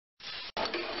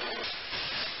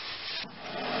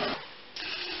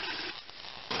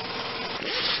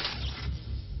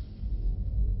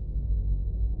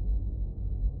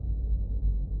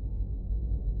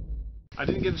I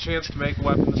didn't get a chance to make a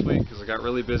weapon this week because I got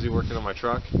really busy working on my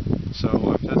truck. So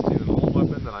I'm testing an old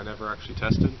weapon that I never actually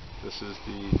tested. This is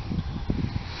the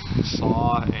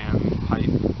saw and pipe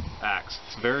axe.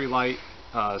 It's very light,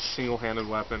 single-handed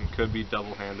weapon, could be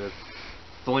double-handed.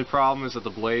 The only problem is that the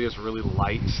blade is really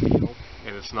light steel,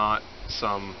 and it's not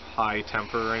some high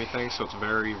temper or anything, so it's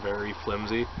very, very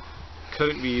flimsy.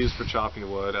 Couldn't be used for chopping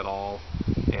wood at all,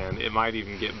 and it might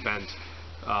even get bent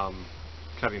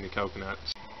cutting the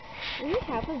coconuts. We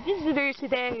have a visitor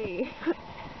today.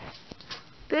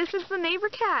 This is the neighbor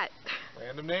cat.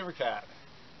 Random neighbor cat.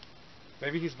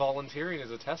 Maybe he's volunteering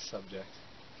as a test subject.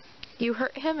 You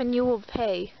hurt him and you will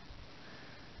pay.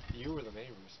 You were the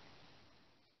neighbors.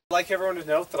 I'd like everyone to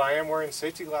note that I am wearing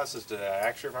safety glasses today. I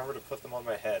actually remember to put them on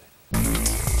my head.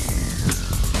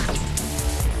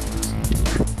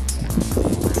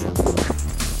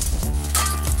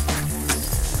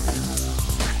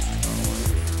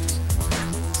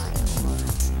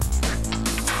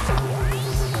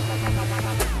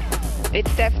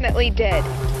 It's definitely dead.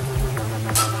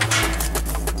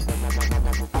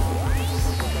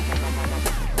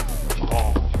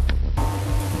 Oh.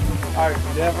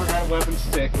 I've never had a weapon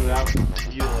stick without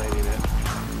mutilating it.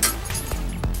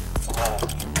 Oh.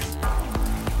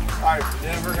 I've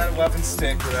never had a weapon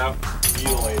stick without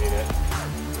mutilating it.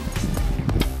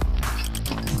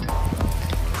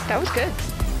 That was good.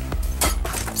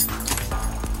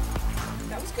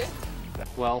 That was good.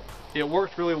 Well, it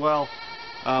worked really well.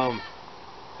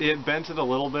 It bent it a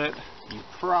little bit. You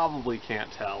probably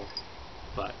can't tell,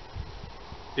 but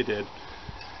it did.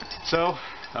 So,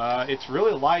 it's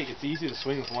really light. It's easy to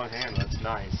swing with one hand. That's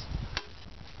nice.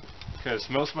 Because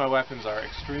most of my weapons are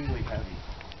extremely heavy.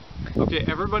 Okay,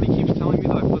 everybody keeps telling me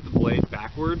that I put the blade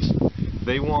backwards.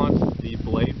 They want the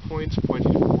blade points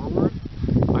pointing forward.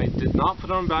 I did not put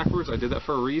it on backwards. I did that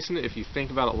for a reason. If you think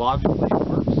about it logically, it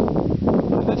works.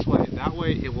 Put it this way. That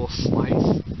way it will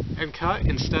slice and cut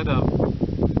instead of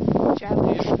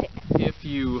if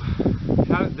you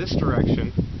had it this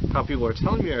direction, how people are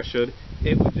telling me I should,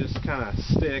 it would just kind of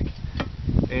stick.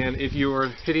 And if you were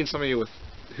hitting somebody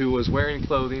who was wearing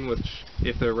clothing, which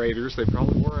if they're raiders, they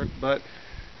probably weren't, but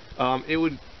it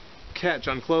would catch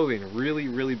on clothing really,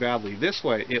 really badly. This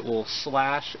way, it will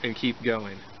slash and keep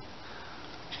going.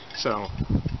 So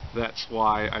that's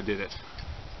why I did it.